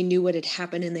they knew what had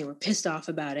happened and they were pissed off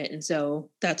about it. And so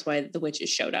that's why the witches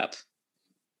showed up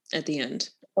at the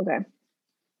end. Okay.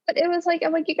 But it was like,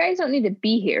 I'm like, you guys don't need to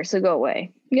be here, so go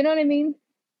away. You know what I mean?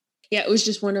 Yeah, it was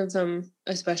just one of them,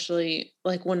 especially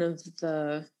like one of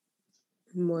the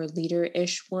more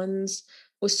leader-ish ones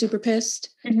was super pissed.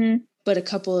 Mm-hmm. But a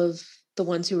couple of the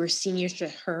ones who were seniors to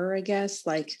her, I guess,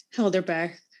 like held her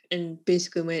back and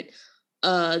basically went,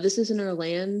 this isn't our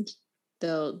land.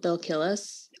 They'll kill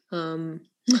us. We're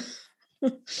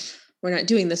not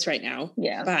doing this right now.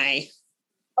 Yeah. Bye.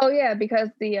 Oh yeah, because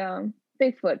the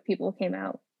Bigfoot people came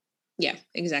out. Yeah,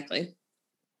 exactly.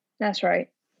 That's right.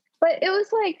 But it was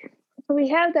like we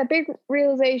had that big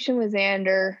realization with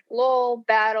Xander, lol,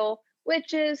 battle,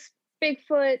 witches,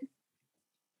 Bigfoot.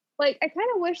 Like, I kind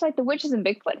of wish like the witches and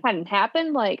Bigfoot hadn't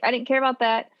happened. Like, I didn't care about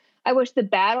that. I wish the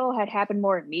battle had happened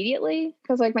more immediately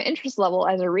because like my interest level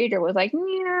as a reader was like,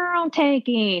 I'm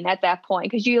tanking at that point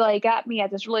because you like got me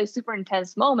at this really super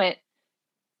intense moment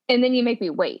and then you make me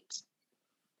wait.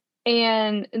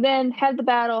 And then have the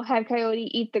battle, have Coyote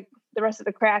eat the rest of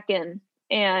the Kraken,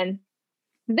 and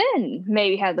then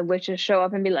maybe have the witches show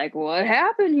up and be like, what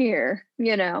happened here?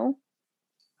 Yeah.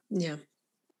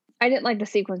 I didn't like the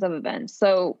sequence of events.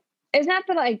 So it's not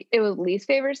that like it was least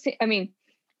favorite scene. I mean,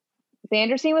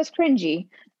 Xander scene was cringy,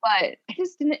 but I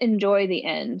just didn't enjoy the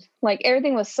end. Like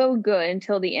everything was so good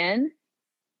until the end,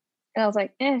 and I was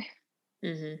like, eh.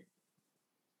 Mm-hmm.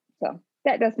 So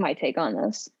that's my take on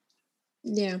this.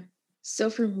 Yeah. So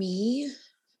for me,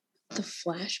 the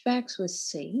flashbacks with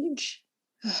Sage,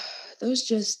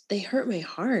 they hurt my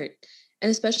heart, and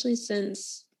especially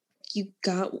since you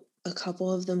got a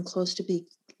couple of them close to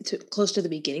the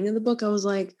beginning of the book, I was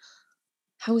like,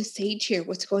 how is Sage here?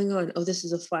 What's going on? Oh, this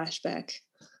is a flashback.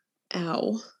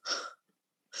 Ow.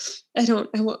 I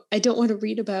don't want to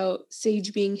read about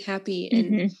Sage being happy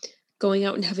and going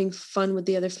out and having fun with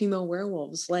the other female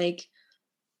werewolves. Like,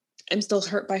 I'm still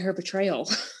hurt by her betrayal.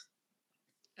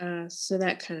 So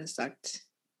that kind of sucked.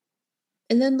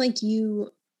 And then, like, you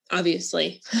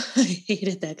obviously, I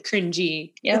hated that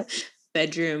cringy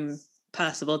bedroom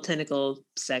possible tentacle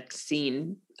sex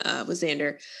scene with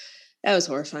Xander. That was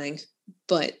horrifying.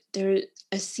 But there's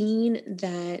a scene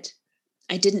that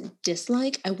I didn't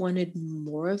dislike. I wanted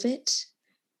more of it.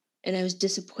 And I was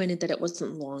disappointed that it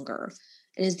wasn't longer.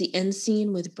 It is the end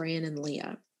scene with Bran and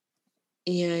Leah.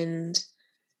 And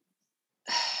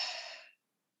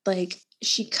like,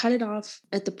 she cut it off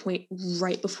at the point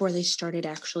right before they started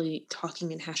actually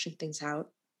talking and hashing things out.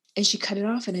 And she cut it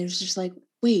off, and I was just like,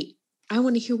 wait, I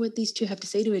want to hear what these two have to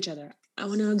say to each other. I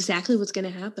want to know exactly what's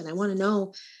going to happen. I want to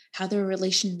know how their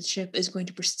relationship is going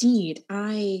to proceed.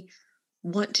 I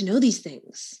want to know these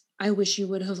things. I wish you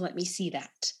would have let me see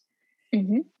that.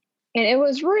 Mm-hmm. And it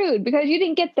was rude because you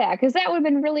didn't get that, because that would have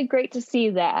been really great to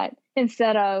see that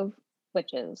instead of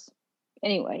witches.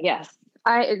 Anyway, yes,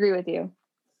 I agree with you.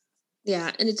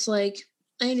 Yeah, and it's like,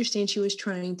 I understand she was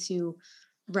trying to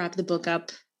wrap the book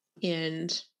up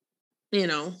and, you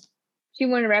know. She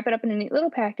wanted to wrap it up in a neat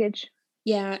little package.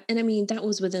 Yeah, and I mean, that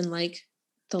was within like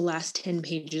the last 10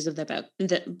 pages of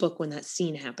that book when that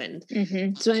scene happened.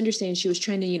 Mm-hmm. So I understand she was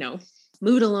trying to,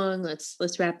 move it along.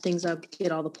 Let's wrap things up,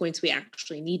 get all the points we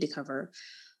actually need to cover.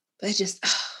 But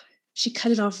she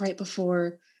cut it off right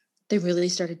before they really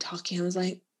started talking. I was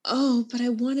like, oh, but I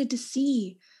wanted to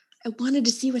see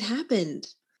what happened.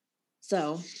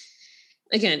 So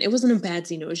again, it wasn't a bad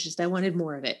scene. It was just, I wanted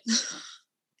more of it.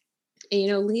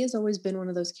 And, Leah's always been one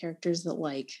of those characters that,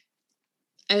 like,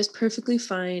 I was perfectly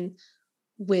fine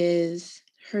with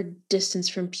her distance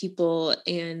from people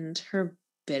and her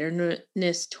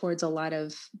bitterness towards a lot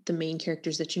of the main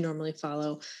characters that you normally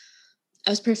follow. I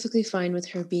was perfectly fine with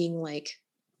her being like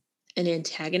an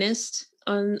antagonist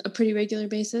on a pretty regular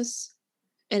basis.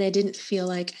 And I didn't feel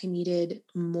like I needed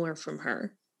more from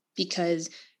her because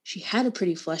she had a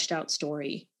pretty fleshed out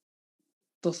story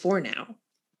before now.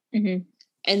 Mm-hmm.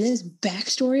 And this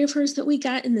backstory of hers that we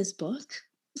got in this book,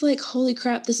 it's like, holy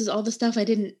crap, this is all the stuff I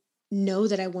didn't know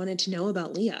that I wanted to know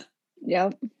about Leah.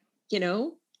 Yep.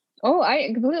 Oh,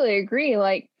 I completely agree.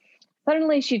 Like,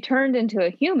 suddenly she turned into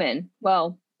a human.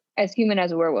 Well, as human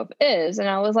as a werewolf is. And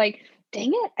I was like,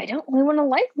 dang it, I don't really want to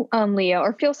like Leah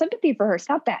or feel sympathy for her.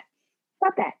 Stop that.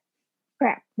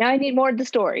 Crap. Now I need more of the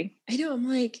story. I know. I'm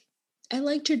like, I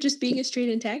liked her just being a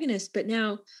straight antagonist, but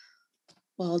now,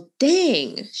 well,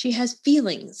 dang, she has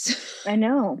feelings. I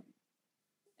know.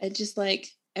 I just like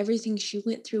everything she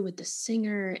went through with the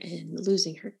singer and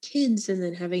losing her kids and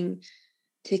then having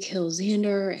to kill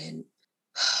Xander and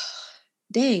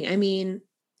dang, I mean,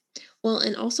 well,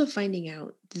 and also finding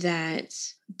out that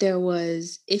there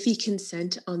was iffy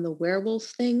consent on the werewolf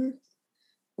thing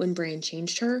when Bran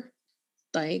changed her,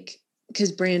 like,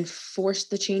 because Bran forced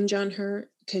the change on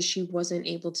her because she wasn't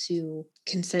able to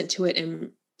consent to it and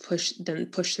push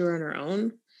through on her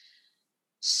own.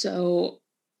 So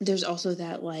there's also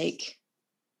that, like,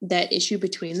 that issue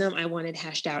between them I wanted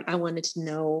hashed out. I wanted to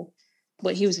know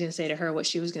what he was going to say to her, what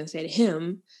she was going to say to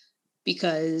him,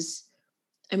 because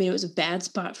I mean, it was a bad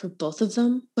spot for both of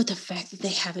them, but the fact that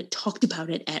they haven't talked about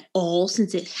it at all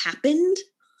since it happened.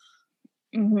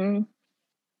 Mm-hmm.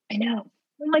 I know.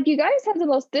 Like, you guys have the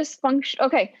most dysfunction.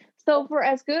 Okay, so for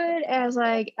as good as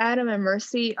like Adam and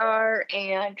Mercy are,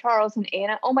 and Charles and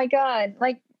Anna, oh my God,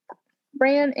 like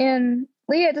Bran and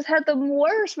Leah just had the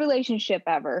worst relationship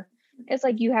ever. It's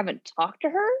like you haven't talked to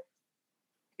her.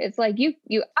 It's like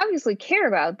you obviously care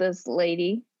about this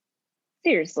lady.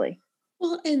 Seriously.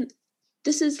 Well, and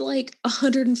this is like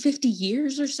 150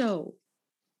 years or so.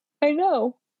 I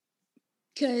know.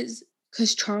 Because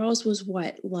Charles was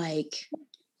what, like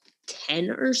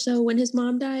 10 or so when his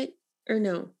mom died? Or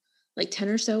no, like 10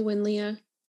 or so when Leah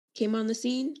came on the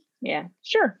scene? Yeah,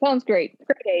 sure. Sounds great.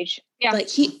 Great age. Yeah. Like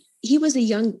he was a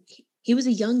young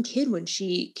kid when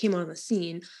she came on the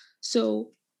scene. So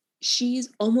she's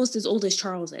almost as old as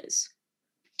Charles is.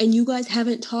 And you guys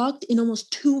haven't talked in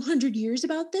almost 200 years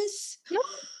about this? No,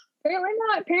 apparently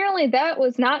not. Apparently that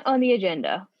was not on the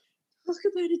agenda. Talk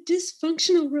about a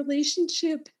dysfunctional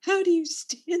relationship. How do you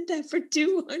stand that for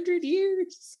 200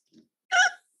 years?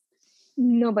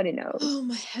 Nobody knows. Oh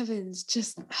my heavens.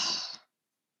 Just,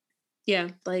 yeah,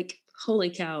 like, holy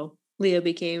cow. Leah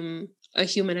became a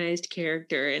humanized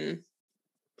character, and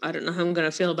I don't know how I'm going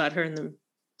to feel about her in the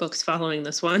books following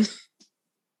this one.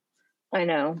 I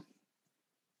know.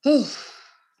 Oh.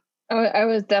 I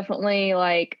was definitely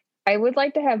like, I would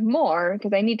like to have more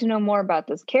because I need to know more about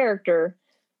this character,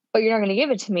 but you're not going to give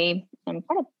it to me. I'm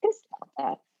kind of pissed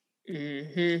about that.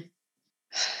 Mm-hmm.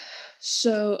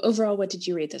 So overall, what did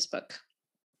you rate this book?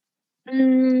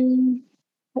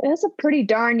 It's a pretty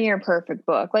darn near perfect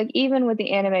book. Like, even with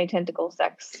the anime tentacle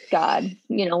sex god,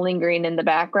 lingering in the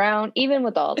background, even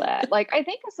with all that, like, I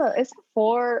think it's a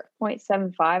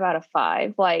 4.75 out of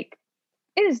 5. Like,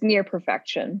 it is near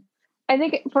perfection. I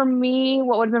think for me,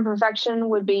 what would have been perfection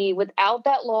would be without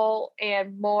that lull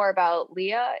and more about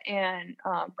Leah and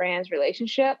Bran's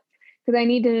relationship, because I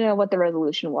need to know what the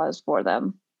resolution was for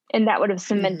them. And that would have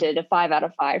cemented a 5 out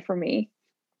of 5 for me.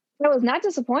 I was not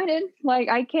disappointed. Like,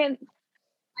 I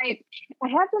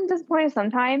have been disappointed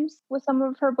sometimes with some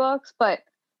of her books, but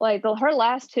like her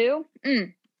last two,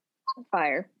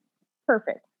 fire.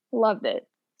 Perfect. Loved it.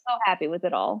 So happy with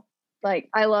it all. Like,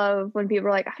 I love when people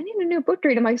are like, I need a new book to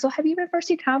read. I'm like, so have you read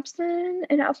Percy Thompson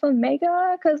and Alpha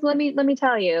Omega? Because let me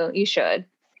tell you, you should.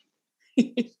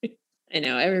 I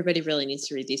know, everybody really needs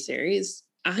to read these series.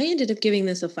 I ended up giving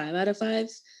this a 5 out of 5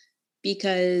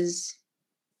 because,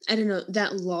 I don't know,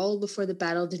 that lull before the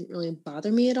battle didn't really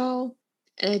bother me at all.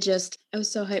 And I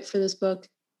was so hyped for this book,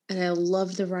 and I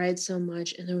loved the ride so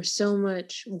much, and there was so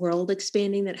much world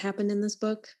expanding that happened in this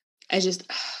book. I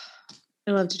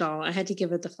loved it all. I had to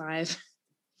give it the 5.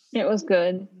 It was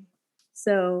good.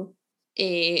 So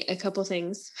a couple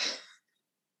things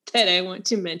that I want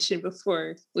to mention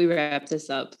before we wrap this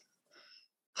up.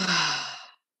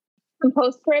 Some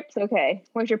postscripts? Okay.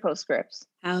 Where's your postscripts?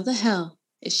 How the hell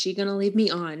is she going to leave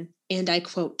me on? And I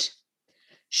quote,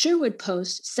 Sherwood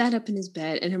Post sat up in his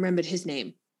bed and remembered his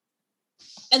name.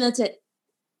 And that's it.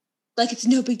 Like, it's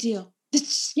no big deal.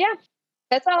 Yeah,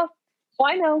 that's all. Oh,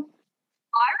 I know.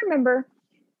 I remember.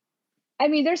 I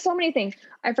mean, there's so many things.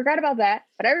 I forgot about that,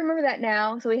 but I remember that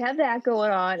now. So we have that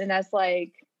going on. And that's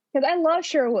like, because I love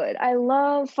Sherwood. I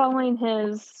love following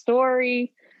his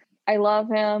story. I love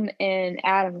him in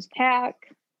Adam's Pack.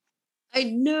 I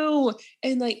know.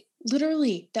 And like,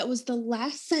 literally, that was the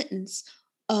last sentence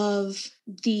of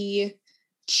the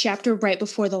chapter right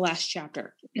before the last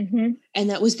chapter. Mm-hmm. And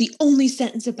that was the only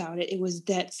sentence about it. It was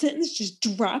that sentence just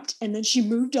dropped, and then she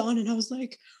moved on, and I was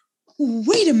like,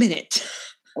 wait a minute.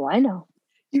 Oh, I know.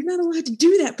 You're not allowed to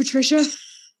do that, Patricia.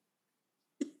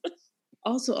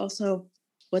 Also,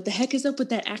 what the heck is up with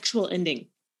that actual ending?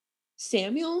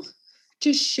 Samuel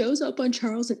just shows up on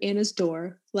Charles and Anna's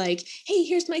door like, hey,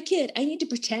 here's my kid. I need to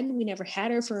pretend we never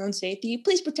had her for her own safety.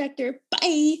 Please protect her.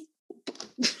 Bye.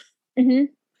 Mm-hmm.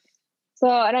 So,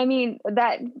 and I mean,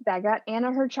 that got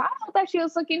Anna her child that she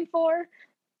was looking for,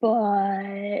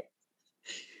 but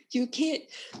you can't.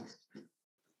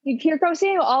 Here comes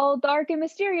Samuel, all dark and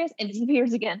mysterious, and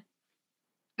disappears again.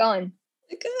 Gone.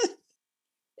 My God.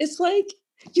 It's like,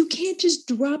 you can't just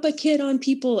drop a kid on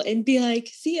people and be like,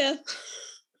 see ya.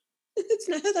 That's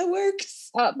not how that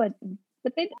works. But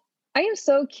I am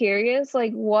so curious,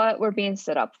 like, what we're being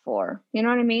set up for. You know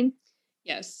what I mean?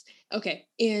 Yes. Okay.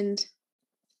 And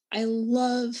I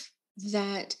love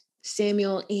that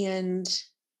Samuel and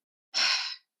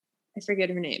I forget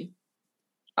her name.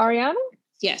 Ariana?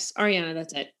 Yes, Ariana,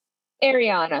 that's it.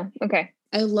 Ariana. Okay.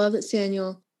 I love that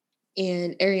Samuel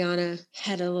and Ariana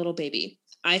had a little baby.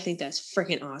 I think that's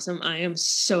freaking awesome. I am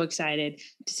so excited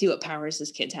to see what powers this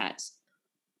kid has.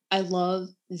 I love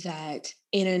that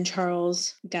Anna and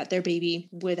Charles got their baby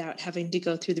without having to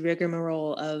go through the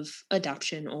rigmarole of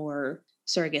adoption or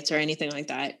surrogates or anything like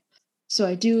that. So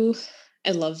I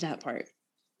love that part.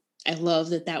 I love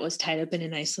that was tied up in a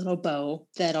nice little bow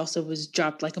that also was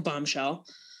dropped like a bombshell.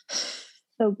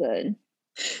 So good.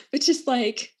 But just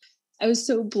like, I was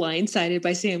so blindsided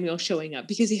by Samuel showing up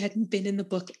because he hadn't been in the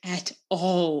book at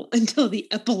all until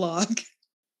the epilogue.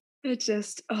 It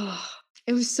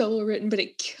was so well written, but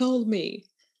it killed me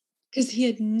because he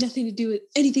had nothing to do with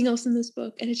anything else in this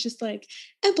book. And it's just like,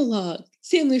 epilogue.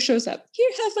 Samuel shows up. Here,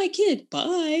 have my kid.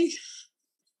 Bye.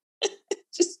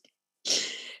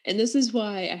 And this is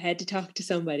why I had to talk to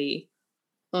somebody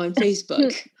on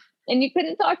Facebook. And you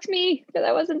couldn't talk to me because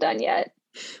I wasn't done yet.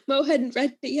 Mo hadn't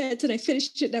read it yet, and I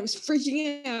finished it, and I was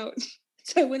freaking out.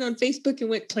 So I went on Facebook and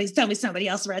went, please tell me somebody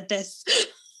else read this.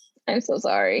 I'm so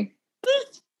sorry.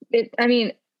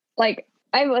 I'm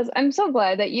so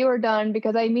glad that you were done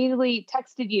because I immediately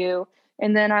texted you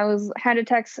and then had to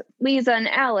text Lisa and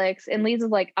Alex, and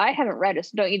Lisa's like, I haven't read it,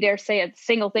 so don't you dare say a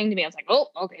single thing to me. I was like, oh,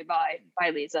 okay, bye.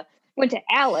 Bye, Lisa. Went to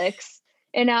Alex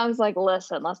and I was like,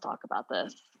 listen, let's talk about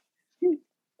this.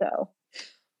 So.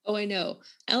 Oh, I know.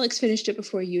 Alex finished it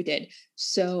before you did.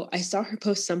 So I saw her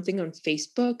post something on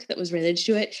Facebook that was related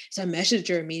to it. So I messaged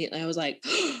her immediately. I was like,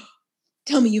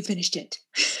 tell me you finished it.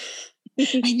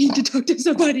 I need to talk to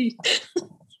somebody.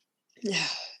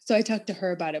 So I talked to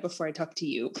her about it before I talked to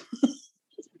you.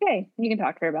 Okay, you can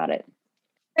talk to her about it.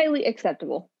 Highly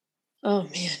acceptable. Oh,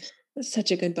 man. That's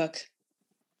such a good book.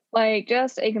 Like,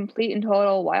 just a complete and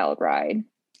total wild ride.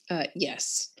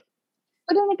 Yes.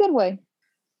 But in a good way.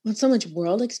 Well, so much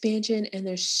world expansion, and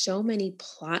there's so many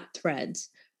plot threads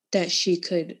that she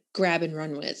could grab and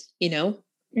run with, you know?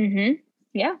 Mm-hmm.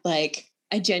 Yeah. Like,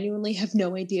 I genuinely have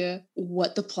no idea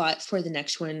what the plot for the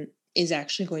next one is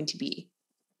actually going to be.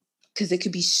 Because it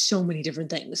could be so many different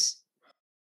things.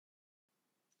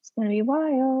 It's going to be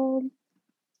wild.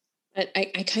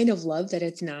 I kind of love that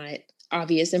it's not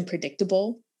obvious and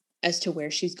predictable as to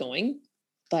where she's going.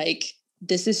 Like,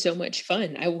 this is so much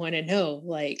fun. I want to know.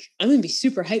 Like, I'm going to be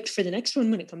super hyped for the next one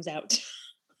when it comes out.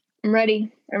 I'm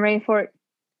ready. I'm ready for it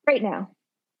right now.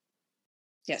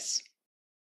 Yes.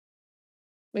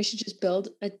 We should just build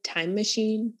a time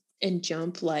machine and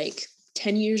jump like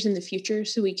 10 years in the future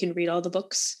so we can read all the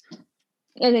books.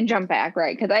 And then jump back,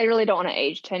 right? Because I really don't want to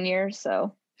age 10 years,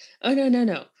 so. Oh,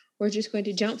 no. We're just going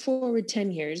to jump forward 10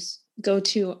 years, go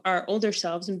to our older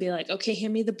selves and be like, okay,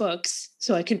 hand me the books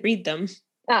so I can read them.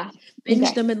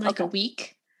 Binge them in a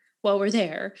week while we're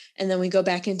there. And then we go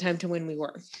back in time to when we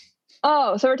were.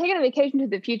 Oh, so we're taking a vacation to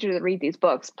the future to read these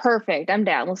books. Perfect. I'm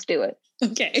down. Let's do it.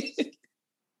 Okay.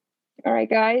 All right,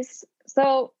 guys.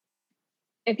 So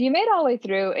if you made all the way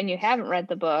through and you haven't read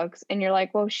the books and you're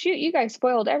like, well, shoot, you guys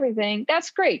spoiled everything. That's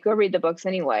great. Go read the books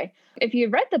anyway. If you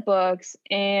read the books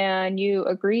and you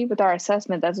agree with our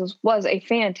assessment that this was a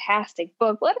fantastic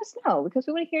book, let us know because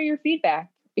we want to hear your feedback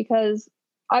because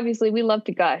obviously we love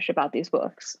to gush about these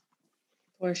books.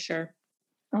 For sure.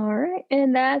 All right.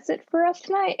 And that's it for us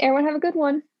tonight. Everyone have a good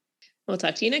one. We'll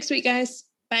talk to you next week, guys.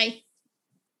 Bye.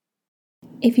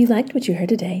 If you liked what you heard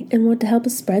today and want to help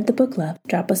us spread the book love,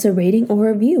 drop us a rating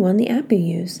or review on the app you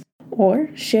use, or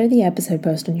share the episode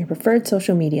post on your preferred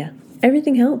social media.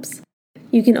 Everything helps.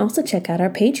 You can also check out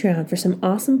our Patreon for some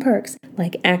awesome perks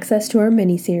like access to our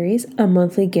mini-series, a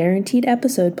monthly guaranteed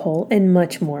episode poll, and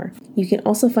much more. You can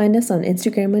also find us on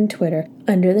Instagram and Twitter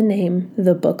under the name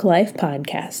The Book Life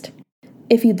Podcast.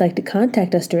 If you'd like to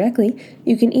contact us directly,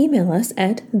 you can email us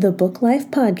at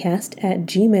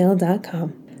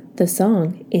thebooklifepodcast@gmail.com. The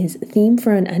song is Theme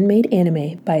for an Unmade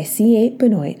Anime by C8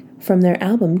 Benoit from their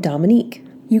album Dominique.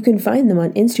 You can find them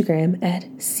on Instagram at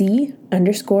C_A_BENOIT.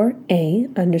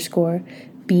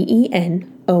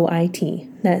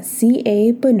 That's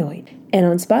C.A. Benoit. And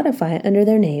on Spotify under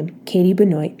their name, Katie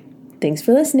Benoit. Thanks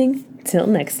for listening. Till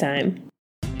next time.